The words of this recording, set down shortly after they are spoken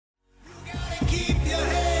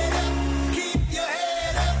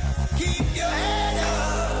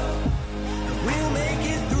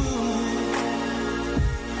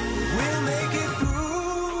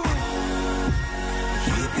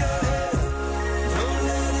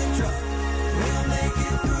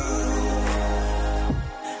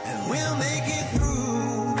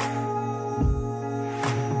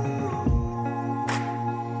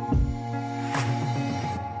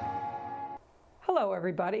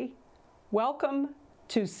everybody. Welcome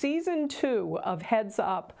to Season 2 of Heads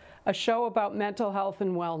Up, a show about mental health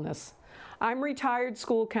and wellness. I'm retired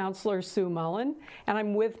school counselor Sue Mullen, and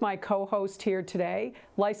I'm with my co-host here today,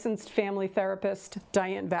 licensed family therapist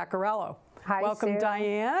Diane Vaccarello. Hi, welcome, Sue.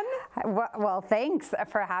 Diane. Well, thanks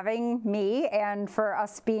for having me and for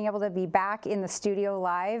us being able to be back in the studio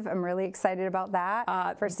live. I'm really excited about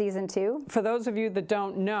that for Season 2. For those of you that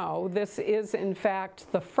don't know, this is in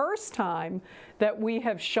fact the first time that we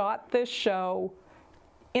have shot this show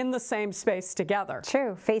in the same space together.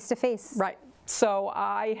 True, face to face. Right. So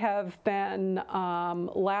I have been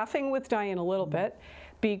laughing with Diane a little bit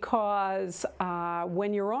because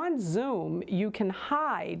when you're on Zoom, you can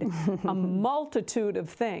hide a multitude of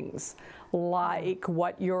things, like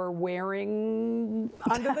what you're wearing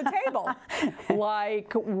under the table,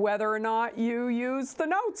 like whether or not you use the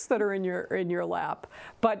notes that are in your lap.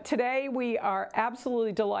 But today we are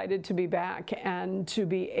absolutely delighted to be back and to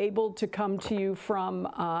be able to come to you from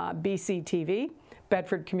BCTV,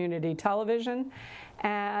 Bedford Community Television.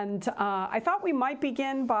 And I thought we might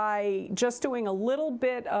begin by just doing a little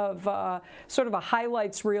bit of sort of a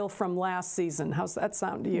highlights reel from last season. How's that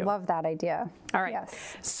sound to you? Love that idea. All right. Yes.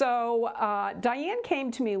 So Diane came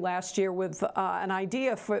to me last year with an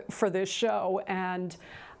idea for this show, and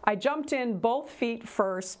I jumped in both feet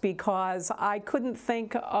first because I couldn't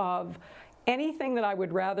think of anything that I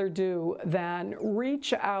would rather do than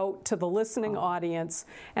reach out to the listening audience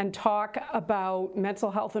and talk about mental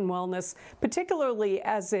health and wellness, particularly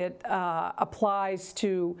as it applies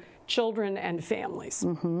to children and families.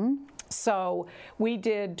 Mm-hmm. So we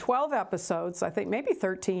did 12 episodes, I think maybe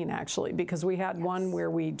 13 actually, because we had one where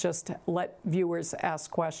we just let viewers ask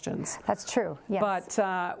questions. That's true, yes.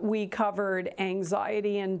 But we covered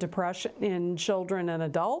anxiety and depression in children and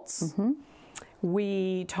adults. Mm-hmm.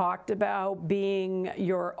 We talked about being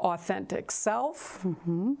your authentic self.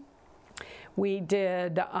 Mm-hmm. We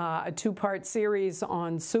did a two-part series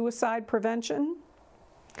on suicide prevention,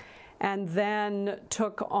 and then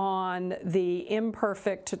took on the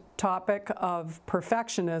imperfect topic of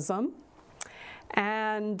perfectionism.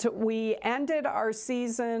 And we ended our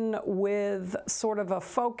season with sort of a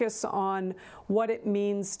focus on what it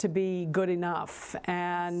means to be good enough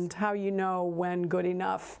and how you know when good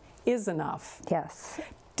enough is enough. Yes.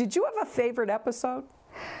 Did you have a favorite episode?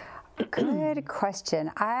 Good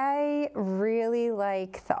question. I really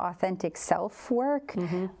like the authentic self work.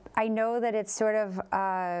 Mm-hmm. I know that it's sort of,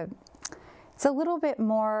 it's a little bit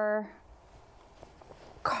more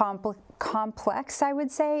complex, I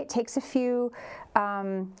would say. It takes a few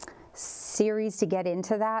series to get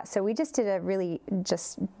into that. So we just did a really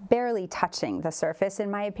just barely touching the surface, in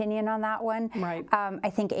my opinion, on that one. Right. I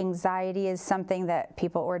think anxiety is something that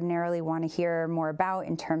people ordinarily want to hear more about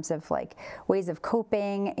in terms of like ways of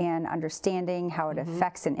coping and understanding how it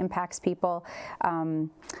affects and impacts people.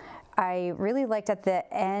 I really liked at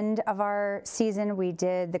the end of our season, we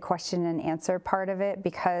did the question and answer part of it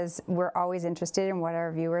because we're always interested in what our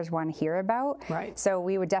viewers want to hear about. Right. So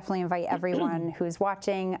we would definitely invite everyone who's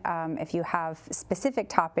watching, if you have specific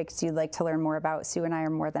topics you'd like to learn more about, Sue and I are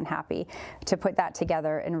more than happy to put that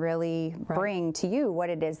together and really bring to you what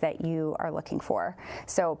it is that you are looking for.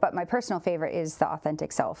 So, but my personal favorite is the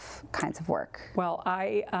authentic self kinds of work. Well,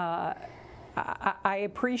 I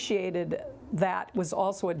appreciated that was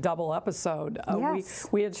also a double episode. Yes,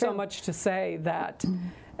 we had so much to say that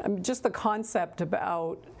just the concept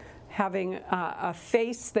about having a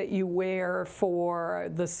face that you wear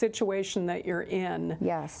for the situation that you're in,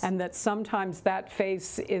 and that sometimes that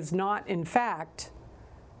face is not, in fact,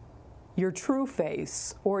 your true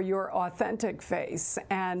face or your authentic face,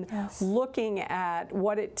 and looking at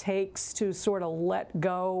what it takes to sort of let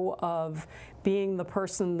go of being the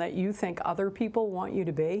person that you think other people want you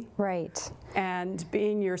to be. Right. And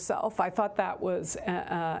being yourself. I thought that was,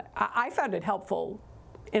 I found it helpful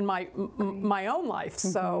in my own life. Mm-hmm.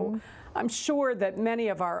 So I'm sure that many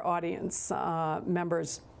of our audience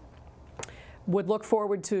members would look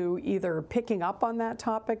forward to either picking up on that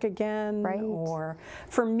topic again, or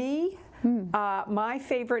for me, my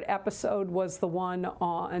favorite episode was the one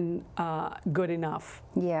on good enough.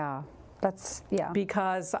 Yeah.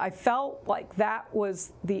 Because I felt like that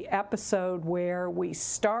was the episode where we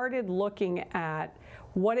started looking at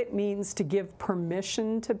what it means to give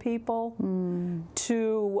permission to people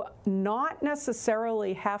to not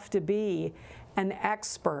necessarily have to be an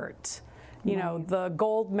expert. You know, the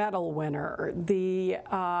gold medal winner, the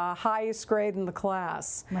highest grade in the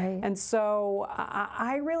class. Right. And so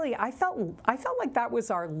I felt like that was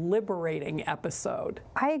our liberating episode.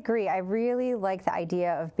 I agree. I really like the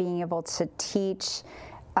idea of being able to teach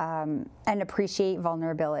and appreciate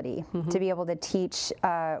vulnerability, to be able to teach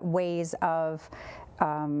ways of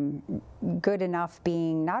good enough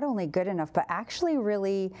being not only good enough, but actually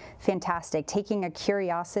really fantastic, taking a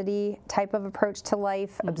curiosity type of approach to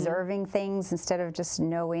life, observing things instead of just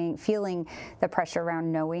knowing, feeling the pressure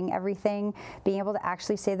around knowing everything, being able to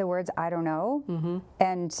actually say the words, I don't know,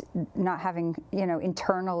 and not having,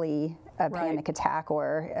 internally a panic attack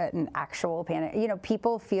or an actual panic.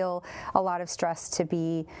 People feel a lot of stress to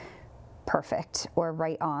be perfect or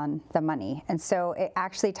right on the money. And so it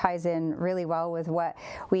actually ties in really well with what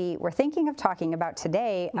we were thinking of talking about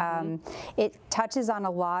today. It touches on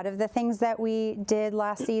a lot of the things that we did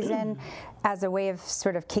last season as a way of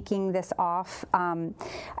sort of kicking this off.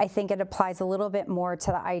 I think it applies a little bit more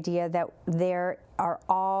to the idea that there are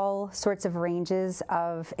all sorts of ranges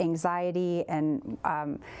of anxiety and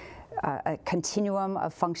a continuum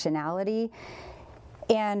of functionality.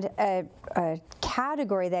 And a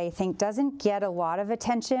category that I think doesn't get a lot of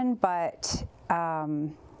attention, but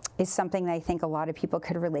is something that I think a lot of people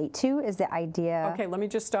could relate to, is the idea. Okay, let me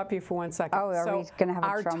just stop you for 1 second. Oh, are we going to have a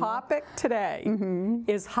Our topic today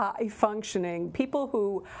is high functioning, people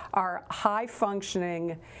who are high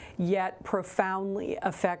functioning yet profoundly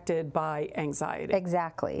affected by anxiety.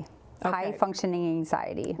 Exactly. Okay. High functioning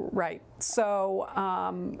anxiety. Right. So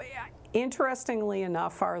interestingly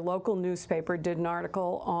enough, our local newspaper did an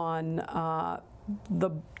article on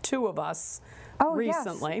the two of us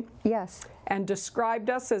recently. Yes. And described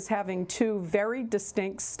us as having two very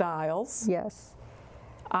distinct styles. Yes.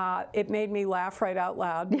 It made me laugh right out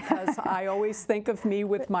loud because I always think of me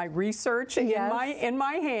with my research in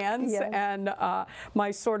my hands and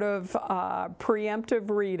my sort of preemptive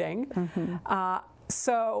reading.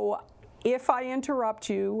 So if I interrupt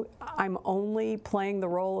you, I'm only playing the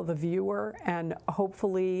role of the viewer, and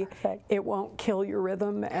hopefully it won't kill your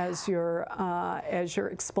rhythm as you're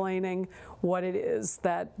explaining what it is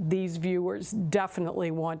that these viewers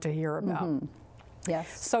definitely want to hear about.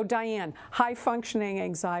 Yes. So Diane, high functioning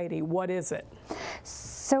anxiety, what is it?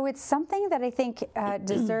 So it's something that I think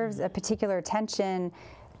deserves a particular attention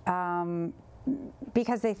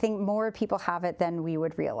because I think more people have it than we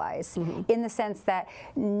would realize, in the sense that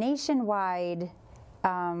nationwide,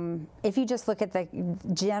 if you just look at the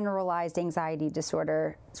generalized anxiety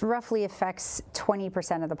disorder, it roughly affects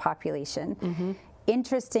 20% of the population.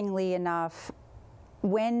 Interestingly enough,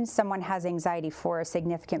 when someone has anxiety for a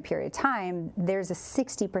significant period of time, there's a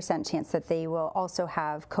 60% chance that they will also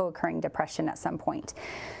have co-occurring depression at some point.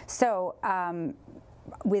 So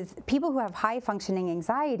with people who have high functioning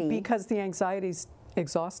anxiety, because the anxiety's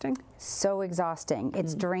exhausting? So exhausting.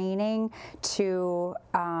 It's draining to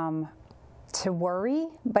worry,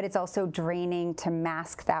 but it's also draining to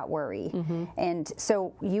mask that worry. And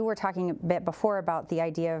so you were talking a bit before about the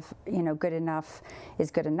idea of, good enough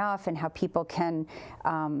is good enough, and how people can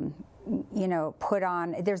put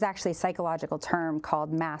on, there's actually a psychological term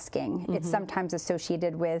called masking. It's sometimes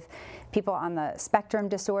associated with people on the spectrum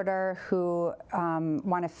disorder who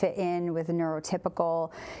want to fit in with a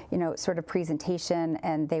neurotypical, sort of presentation,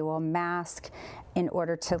 and they will mask in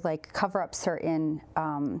order to cover up certain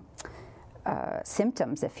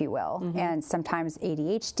symptoms, if you will. And sometimes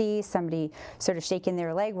ADHD, somebody sort of shaking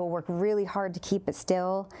their leg, will work really hard to keep it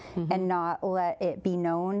still and not let it be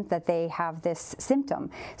known that they have this symptom.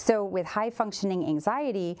 So with high functioning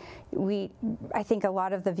anxiety, I think a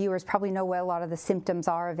lot of the viewers probably know what a lot of the symptoms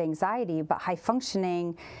are of anxiety, but high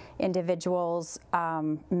functioning individuals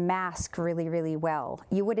mask really, really well.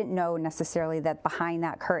 You wouldn't know necessarily that behind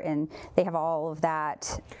that curtain they have all of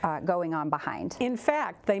that going on behind. In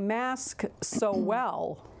fact, they mask so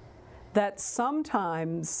well that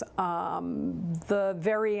sometimes the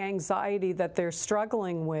very anxiety that they're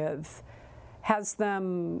struggling with has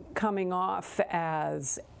them coming off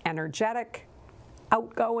as energetic,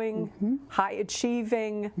 outgoing, high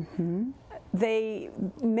achieving. They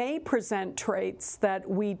may present traits that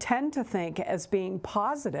we tend to think as being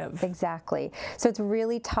positive. Exactly. So it's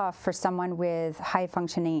really tough for someone with high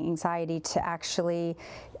functioning anxiety to actually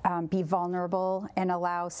be vulnerable and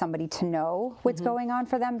allow somebody to know what's going on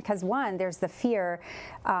for them, because one, there's the fear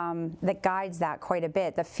that guides that quite a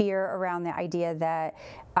bit, the fear around the idea that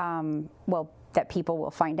that people will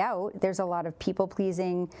find out. There's a lot of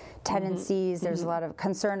people-pleasing tendencies. There's a lot of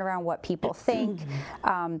concern around what people think,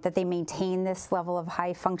 that they maintain this level of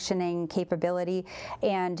high-functioning capability,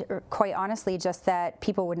 and quite honestly, just that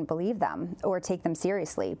people wouldn't believe them or take them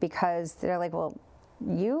seriously, because they're like, well,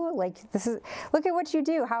 you, like, look at what you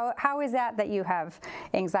do. How is that you have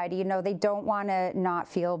anxiety? You know, they don't want to not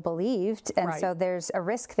feel believed, and so there's a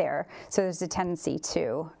risk there. So there's a tendency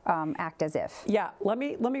to act as if. Yeah, let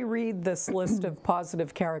me read this list of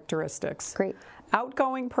positive characteristics. Great.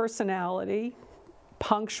 Outgoing personality,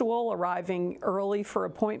 punctual, arriving early for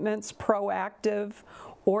appointments, proactive,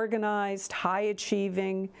 organized, high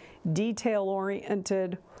achieving, detail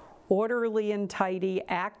oriented, orderly and tidy,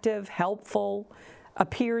 active, helpful,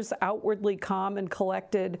 appears outwardly calm and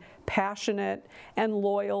collected, passionate, and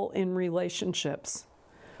loyal in relationships.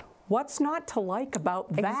 What's not to like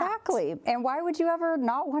about that? Exactly. And why would you ever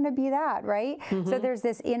not want to be that, right? So there's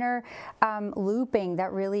this inner looping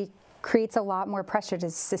that really creates a lot more pressure to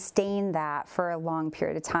sustain that for a long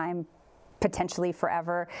period of time, potentially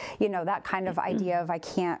forever. You know, that kind of idea of I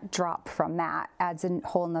can't drop from that adds a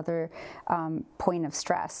whole nother point of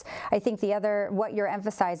stress. I think what you're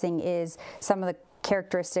emphasizing is some of the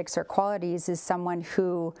characteristics or qualities is someone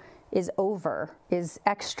who is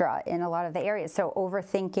extra in a lot of the areas. So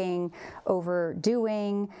overthinking,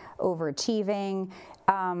 overdoing, overachieving.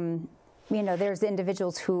 You know, there's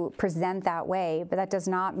individuals who present that way, but that does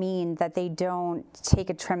not mean that they don't take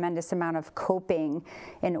a tremendous amount of coping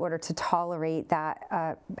in order to tolerate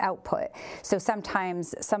that output. So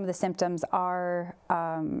sometimes some of the symptoms are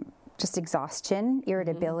just exhaustion,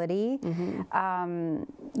 irritability, you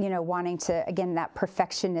know, wanting to, again, that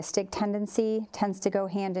perfectionistic tendency tends to go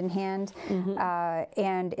hand in hand,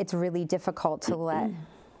 and it's really difficult to let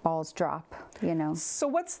balls drop, you know. So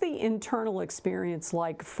what's the internal experience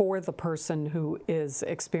like for the person who is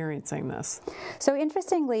experiencing this? So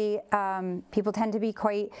interestingly, people tend to be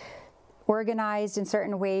quite organized in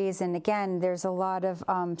certain ways, and again, there's a lot of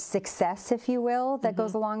success, if you will, that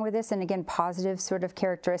goes along with this, and again, positive sort of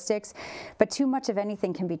characteristics, but too much of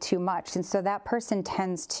anything can be too much, and so that person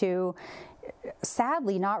tends to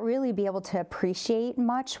sadly not really be able to appreciate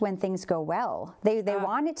much when things go well. They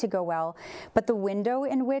want it to go well, but the window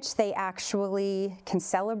in which they actually can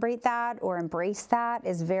celebrate that or embrace that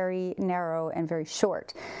is very narrow and very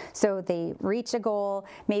short. So they reach a goal,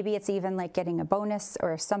 maybe it's even like getting a bonus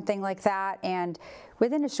or something like that, and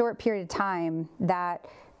within a short period of time, that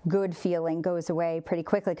good feeling goes away pretty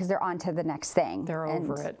quickly because they're on to the next thing. They're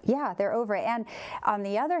over it. Yeah, they're over it. And on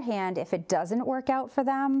the other hand, if it doesn't work out for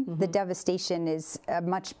them, the devastation is a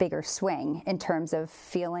much bigger swing in terms of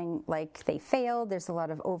feeling like they failed. There's a lot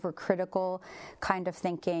of overcritical kind of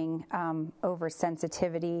thinking,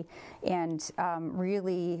 oversensitivity, and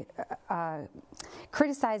really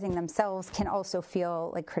criticizing themselves can also feel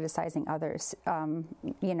like criticizing others,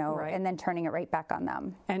 you know, and then turning it right back on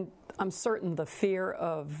them. And I'm certain the fear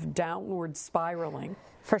of downward spiraling.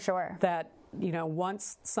 For sure. That, you know,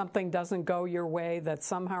 once something doesn't go your way, that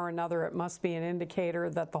somehow or another it must be an indicator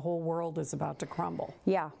that the whole world is about to crumble.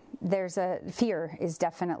 Yeah, there's a fear is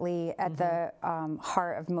definitely at the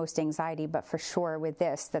heart of most anxiety, but for sure with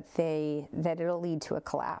this, that it'll lead to a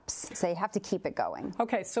collapse. So you have to keep it going.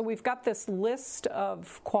 Okay, so we've got this list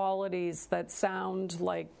of qualities that sound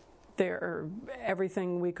like they're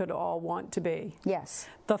everything we could all want to be. Yes.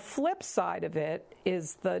 The flip side of it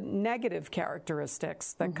is the negative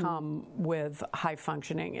characteristics that come with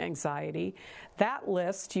high-functioning anxiety. That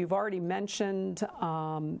list, you've already mentioned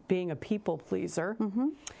being a people pleaser,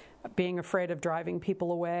 being afraid of driving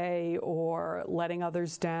people away or letting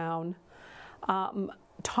others down,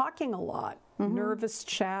 talking a lot, nervous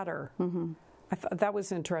chatter. I thought that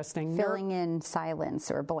was interesting. Filling in silence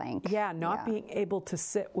or blank. Yeah, not being able to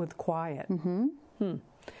sit with quiet.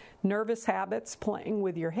 Nervous habits, playing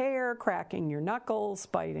with your hair, cracking your knuckles,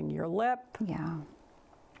 biting your lip. Yeah.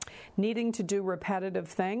 Needing to do repetitive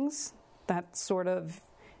things. That sort of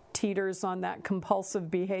teeters on that compulsive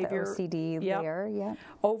behavior. The OCD layer, yeah.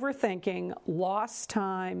 Overthinking, lost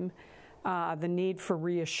time, the need for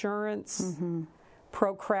reassurance,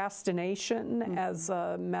 procrastination as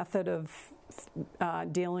a method of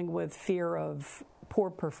dealing with fear of poor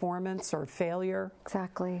performance or failure.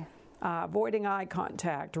 Exactly. Avoiding eye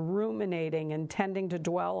contact, ruminating, and tending to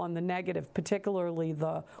dwell on the negative, particularly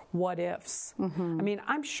the what-ifs. I mean,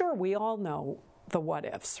 I'm sure we all know the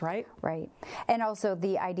what-ifs, right? Right. And also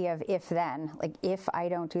the idea of if-then, like if I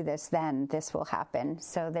don't do this, then this will happen.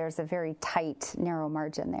 So there's a very tight, narrow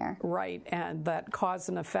margin there. Right, and that cause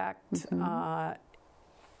and effect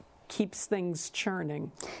keeps things churning.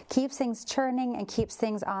 Keeps things churning and keeps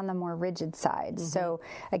things on the more rigid side. So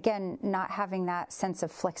again, not having that sense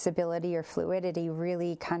of flexibility or fluidity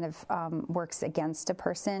really kind of works against a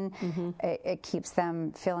person. It keeps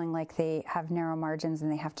them feeling like they have narrow margins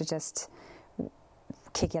and they have to just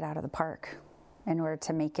kick it out of the park in order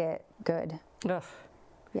to make it good. Ugh.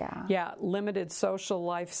 Yeah. Yeah, limited social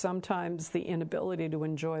life, sometimes the inability to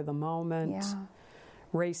enjoy the moment, Yeah.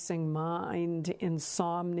 racing mind,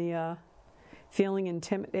 insomnia, feeling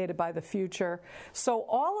intimidated by the future. So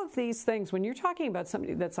all of these things, when you're talking about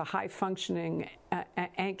somebody that's a high-functioning,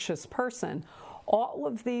 anxious person, all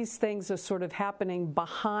of these things are sort of happening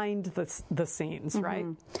behind the scenes, right?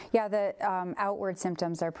 Yeah, the outward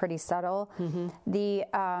symptoms are pretty subtle. The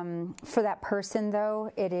for that person,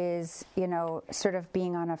 though, it is, you know, sort of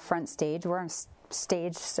being on a front stage. We're on a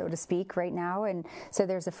stage, so to speak, right now, and so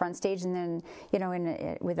there's a front stage, and then, you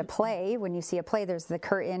know, with a play, when you see a play, there's the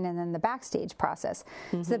curtain and then the backstage process.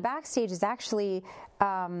 So the backstage is actually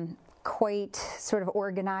quite sort of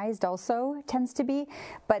organized, also tends to be,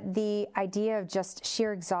 but the idea of just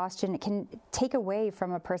sheer exhaustion, it can take away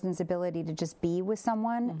from a person's ability to just be with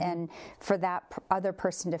someone, and for that other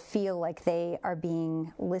person to feel like they are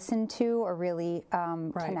being listened to or really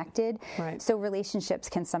connected. So relationships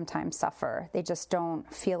can sometimes suffer. They just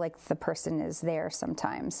don't feel like the person is there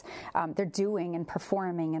sometimes. They're doing and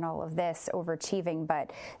performing and all of this, overachieving,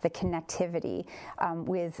 but the connectivity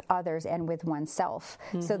with others and with oneself.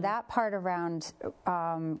 So that part around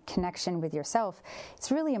connection with yourself, it's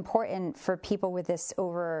really important for people with this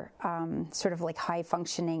sort of like high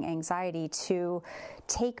functioning anxiety to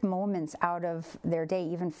take moments out of their day,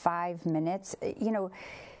 even 5 minutes. You know,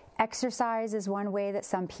 exercise is one way that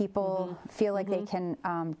some people feel like they can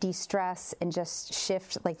de-stress and just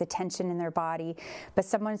shift like the tension in their body. But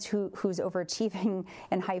someone who's overachieving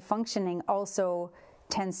and high functioning also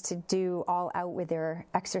tends to do all out with their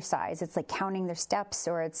exercise. It's like counting their steps,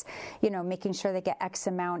 or it's, you know, making sure they get X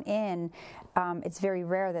amount in. It's very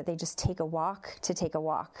rare that they just take a walk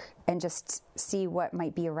and just see what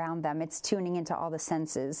might be around them. It's tuning into all the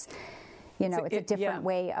senses. You know, it's a different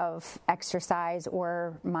way of exercise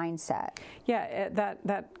or mindset. Yeah,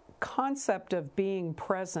 that concept of being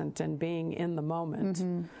present and being in the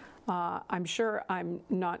moment. I'm sure I'm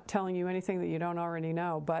not telling you anything that you don't already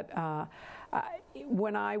know, but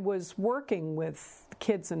when I was working with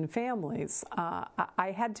kids and families,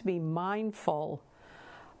 I had to be mindful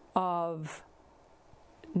of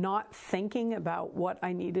not thinking about what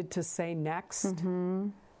I needed to say next,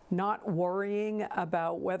 not worrying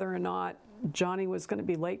about whether or not Johnny was going to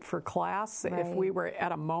be late for class if we were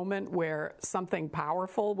at a moment where something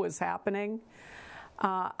powerful was happening.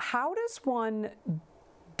 How does one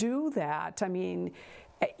do that? I mean,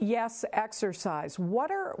 yes, exercise.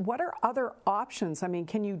 What are other options? I mean,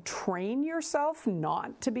 can you train yourself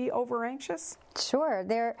not to be over anxious? Sure.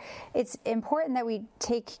 It's important that we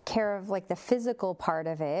take care of like the physical part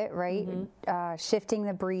of it, right? Shifting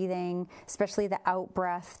the breathing, especially the out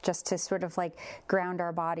breath, just to sort of like ground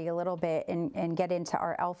our body a little bit and get into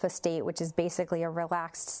our alpha state, which is basically a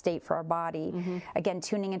relaxed state for our body. Again,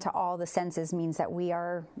 tuning into all the senses means that we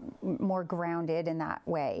are more grounded in that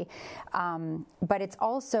way. But it's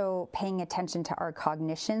also paying attention to our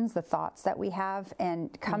cognitions, the thoughts that we have,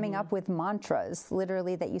 and coming up with mantras,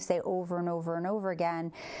 literally, that you say over and over and over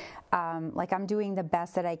again, like, I'm doing the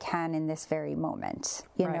best that I can in this very moment,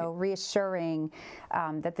 you know, reassuring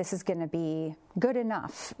that this is going to be good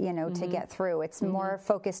enough, you know, to get through. It's more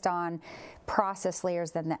focused on process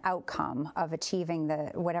layers than the outcome of achieving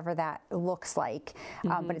whatever that looks like,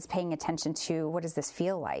 but it's paying attention to, what does this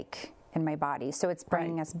feel like in my body? So it's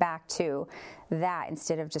bringing us back to that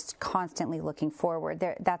instead of just constantly looking forward.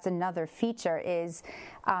 That's another feature, is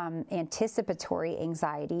anticipatory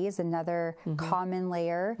anxiety is another common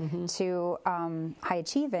layer to high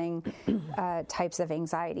achieving types of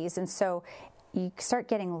anxieties. And so you start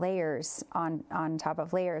getting layers on top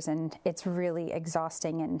of layers, and it's really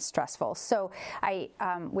exhausting and stressful. So I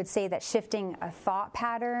would say that shifting a thought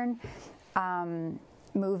pattern,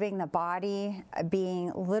 moving the body,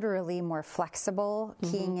 being literally more flexible,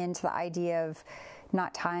 keying into the idea of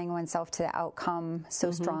not tying oneself to the outcome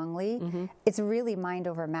so strongly. It's really mind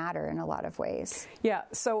over matter in a lot of ways. Yeah,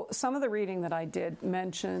 so some of the reading that I did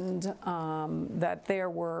mentioned that there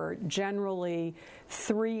were generally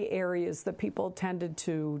 3 areas that people tended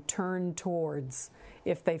to turn towards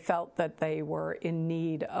if they felt that they were in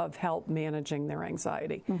need of help managing their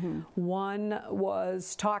anxiety. One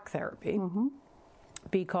was talk therapy,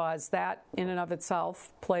 because that in and of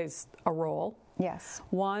itself plays a role. Yes.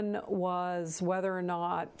 One was whether or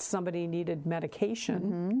not somebody needed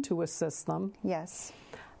medication to assist them. Yes.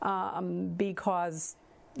 Because,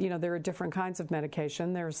 you know, there are different kinds of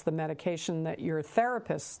medication. There's the medication that your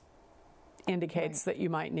therapist indicates that you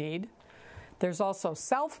might need. There's also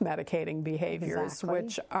self-medicating behaviors,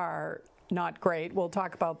 which are not great. We'll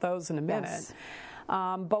talk about those in a minute. Yes.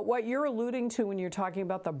 But what you're alluding to when you're talking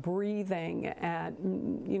about the breathing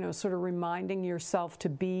and, you know, sort of reminding yourself to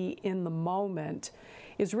be in the moment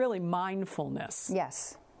is really mindfulness.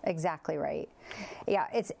 Yes, exactly right. Yeah,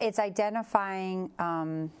 it's identifying,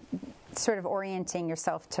 sort of orienting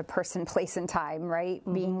yourself to person, place, and time, right?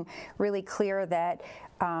 Being really clear that,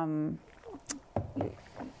 you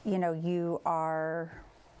know, you are,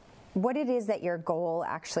 what it is that your goal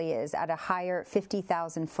actually is at a higher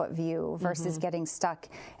 50,000 foot view versus getting stuck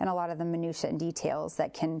in a lot of the minutiae and details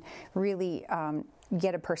that can really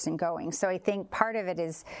get a person going. So I think part of it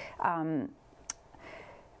is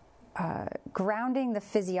grounding the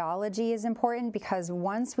physiology is important, because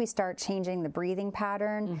once we start changing the breathing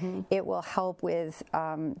pattern, it will help with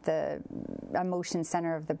the emotion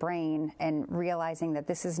center of the brain, and realizing that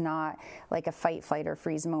this is not like a fight, flight, or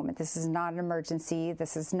freeze moment. This is not an emergency.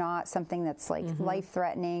 This is not something that's like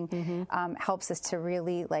life-threatening. Helps us to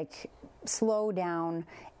really like slow down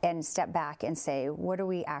and step back and say, what do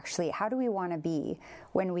we actually, how do we want to be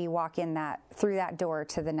when we walk in through that door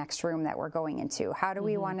to the next room that we're going into? How do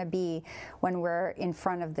we want to be when we're in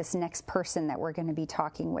front of this next person that we're going to be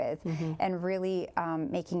talking with? And really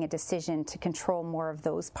making a decision to control more of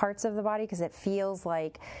those parts of the body, because it feels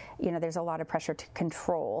like, you know, there's a lot of pressure to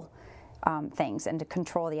control things and to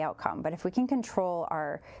control the outcome. But if we can control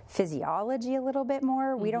our physiology a little bit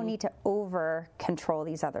more, we don't need to over control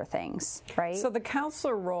these other things, right? So the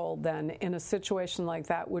counselor role then in a situation like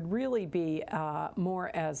that would really be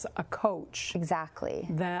more as a coach. Exactly.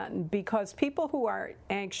 Because people who are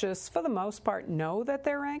anxious, for the most part, know that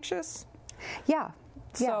they're anxious. Yeah.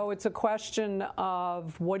 So it's a question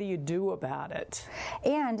of what do you do about it?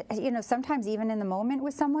 And, you know, sometimes even in the moment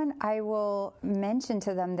with someone, I will mention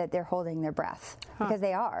to them that they're holding their breath, because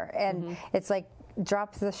they are. And it's like,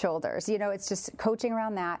 drop the shoulders. You know, it's just coaching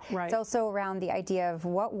around that. Right. It's also around the idea of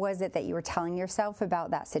what was it that you were telling yourself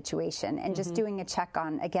about that situation, and just doing a check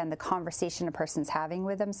on, again, the conversation a person's having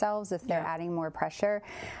with themselves if they're adding more pressure,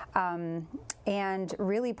 and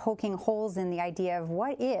really poking holes in the idea of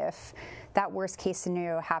what if that worst case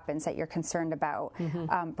scenario happens that you're concerned about,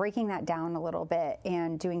 breaking that down a little bit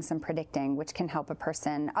and doing some predicting, which can help a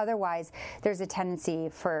person. Otherwise, there's a tendency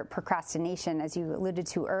for procrastination, as you alluded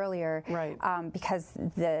to earlier, right. Because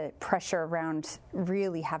the pressure around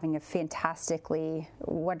really having a fantastically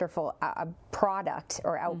wonderful product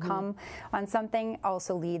or outcome on something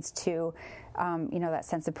also leads to, you know, that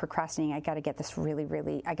sense of procrastinating. I got to get this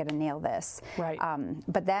really, I got to nail this. Right.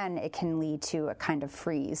 But then it can lead to a kind of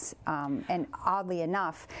freeze. And oddly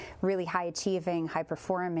enough, really high achieving, high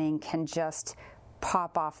performing can just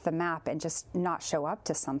pop off the map and just not show up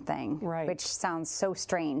to something, right. which sounds so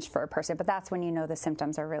strange for a person, but that's when you know the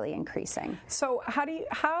symptoms are really increasing. So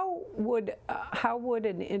how would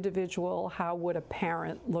an individual, how would a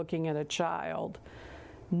parent looking at a child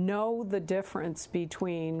know the difference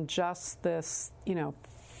between just this, you know,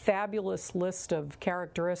 fabulous list of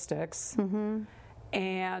characteristics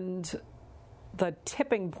and the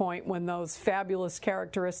tipping point when those fabulous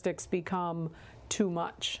characteristics become too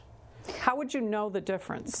much? How would you know the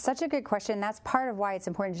difference? Such a good question. That's part of why it's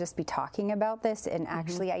important to just be talking about this and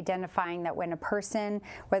actually identifying that when a person,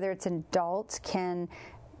 whether it's an adult, can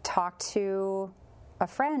talk to a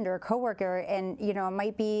friend or a coworker, and you know, it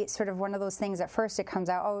might be sort of one of those things. At first, it comes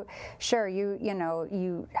out, oh, sure, you know,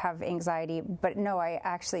 you have anxiety, but no, I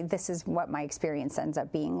actually, this is what my experience ends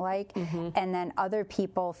up being like. And then other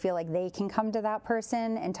people feel like they can come to that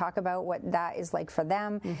person and talk about what that is like for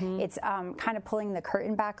them. It's kind of pulling the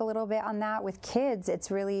curtain back a little bit on that. With kids, it's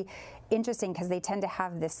really interesting because they tend to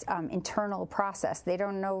have this internal process. They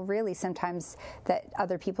don't know really sometimes that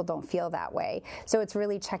other people don't feel that way. So it's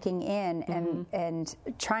really checking in and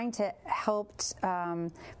trying to help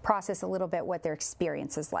process a little bit what their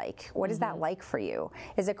experience is like. What is that like for you?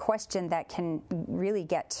 Is a question that can really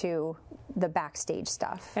get to the backstage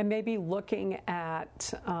stuff. And maybe looking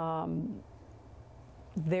at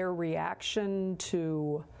their reaction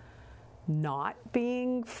to not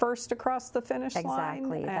being first across the finish line.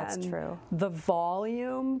 Exactly, that's true. The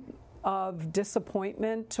volume of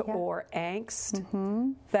disappointment or angst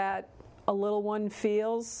that a little one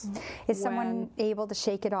feels. Is someone able to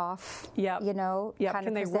shake it off? You know, kind can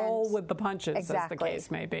of they roll with the punches, exactly. as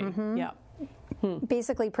the case may be?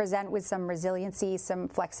 Basically present with some resiliency, some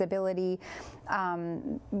flexibility.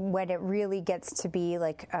 When it really gets to be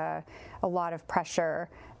like a lot of pressure,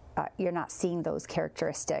 you're not seeing those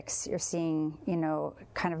characteristics. You're seeing, you know,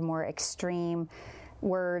 kind of more extreme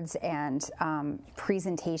words and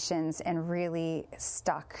presentations and really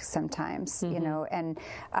stuck sometimes, you know, and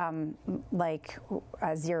like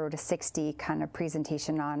a 0 to 60 kind of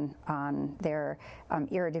presentation on their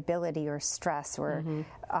irritability or stress or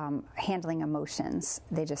handling emotions.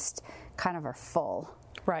 They just kind of are full.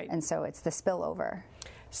 Right. And so it's the spillover.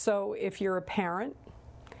 So if you're a parent,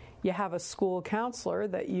 you have a school counselor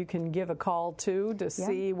that you can give a call to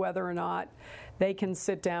see whether or not they can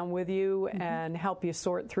sit down with you and help you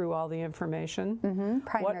sort through all the information.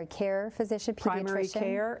 Primary care physician, pediatrician. Primary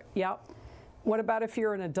care, yep. What about if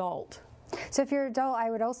you're an adult? So if you're an adult,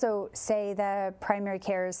 I would also say that primary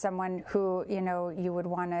care is someone who, you know, you would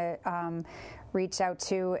want to reach out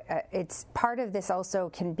to. It's part of this also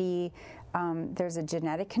can be there's a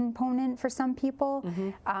genetic component for some people.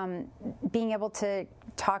 Being able to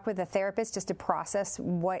talk with a therapist just to process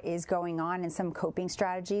what is going on and some coping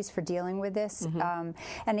strategies for dealing with this.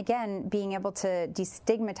 And again, being able to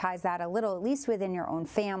destigmatize that a little, at least within your own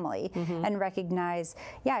family, and recognize,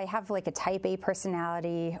 yeah, I have like a type A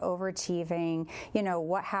personality, overachieving, you know,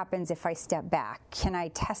 what happens if I step back? Can I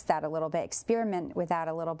test that a little bit, experiment with that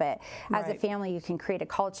a little bit? As a family, you can create a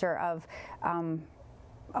culture of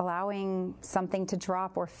allowing something to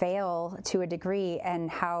drop or fail to a degree and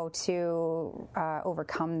how to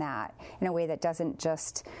overcome that in a way that doesn't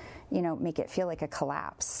just, you know, make it feel like a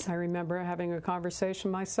collapse. I remember having a conversation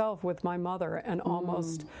myself with my mother and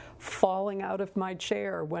almost falling out of my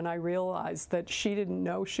chair when I realized that she didn't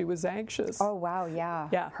know she was anxious. Oh, wow,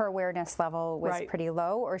 yeah. Her awareness level was pretty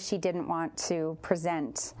low, or she didn't want to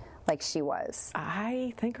present like she was.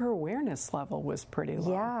 I think her awareness level was pretty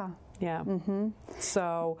low. Yeah.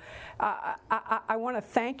 So I want to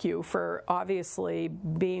thank you for obviously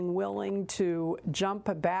being willing to jump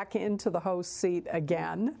back into the host seat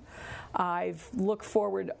again. I've looked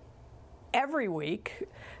forward every week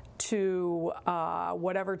to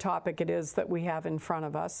whatever topic it is that we have in front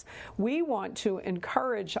of us. We want to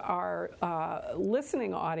encourage our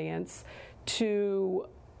listening audience to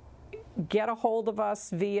get a hold of us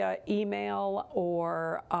via email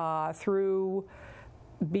or through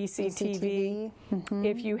BCTV.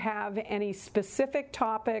 If you have any specific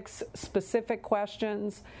topics, specific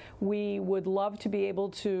questions, we would love to be able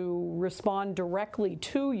to respond directly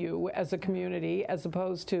to you as a community, as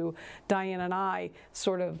opposed to Diane and I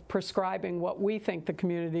sort of prescribing what we think the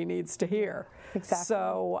community needs to hear. Exactly.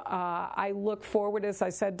 So I look forward, as I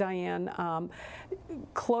said, Diane,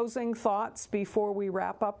 closing thoughts before we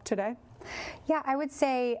wrap up today? Yeah, I would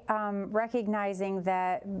say recognizing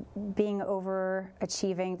that being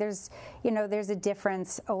overachieving, there's a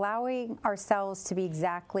difference. Allowing ourselves to be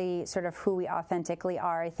exactly sort of who we authentically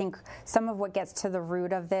are. I think some of what gets to the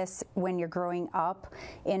root of this when you're growing up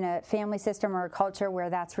in a family system or a culture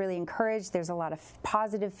where that's really encouraged, there's a lot of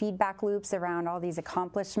positive feedback loops around all these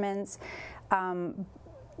accomplishments.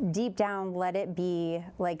 Deep down, let it be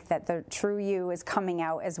like that the true you is coming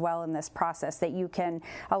out as well in this process, that you can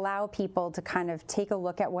allow people to kind of take a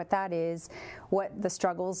look at what that is, what the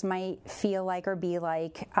struggles might feel like or be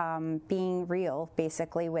like, being real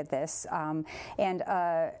basically with this, and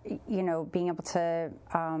being able to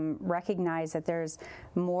recognize that there's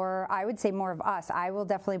more, I would say more of us. I will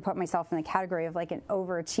definitely put myself in the category of like an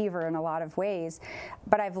overachiever in a lot of ways,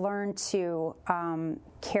 but I've learned to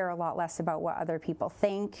care a lot less about what other people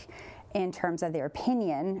think in terms of their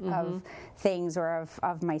opinion of things or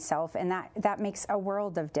of myself, and that makes a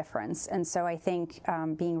world of difference. And so I think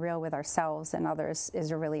being real with ourselves and others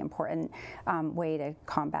is a really important way to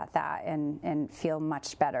combat that and feel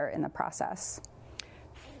much better in the process.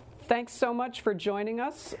 Thanks so much for joining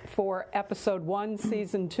us for episode 1,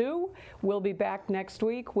 season 2. We'll be back next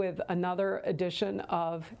week with another edition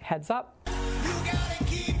of Heads Up. You gotta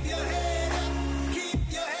keep your head up, keep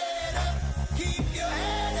your head up, keep your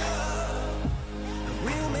head up.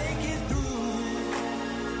 We'll make it through.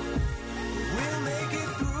 We'll make it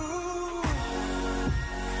through.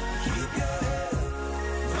 Keep your